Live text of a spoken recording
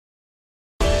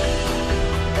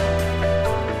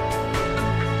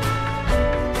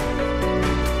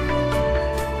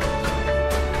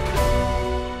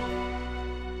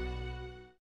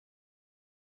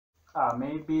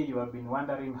Maybe you have been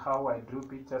wondering how I drew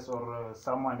pictures, or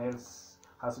someone else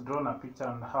has drawn a picture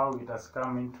and how it has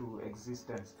come into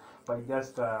existence by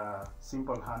just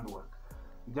simple handwork.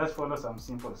 Just follow some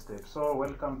simple steps. So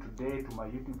welcome today to my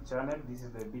YouTube channel. This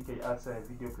is the BK Arts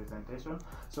video presentation.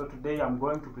 So today I'm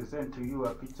going to present to you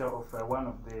a picture of one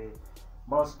of the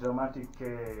most dramatic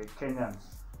Kenyan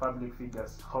public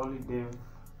figures, HOLY DAVE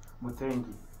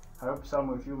Muthengi. I hope some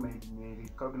of you may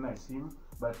recognize him,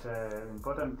 but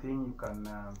important thing, you can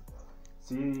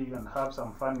see and have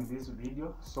some fun in this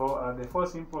video. So the four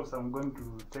simples I'm going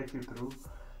to take you through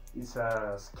is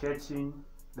sketching.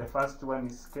 The first one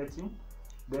is sketching,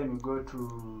 then you go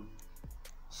to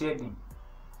shading,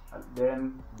 and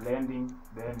then blending,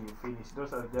 then you finish.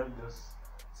 Those are just those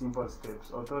simple steps,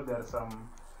 although there are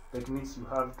some techniques you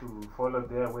have to follow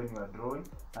there when you are drawing,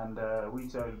 and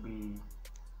which I'll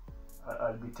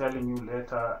be telling you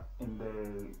later in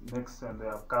the next and the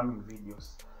upcoming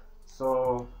videos.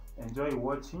 So enjoy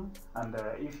watching, and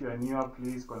if you are new,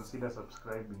 please consider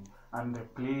subscribing, and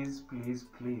please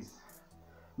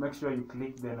make sure you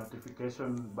click the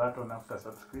notification button after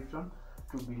subscription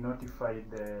to be notified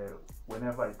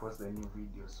whenever I post a new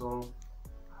video. So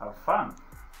have fun.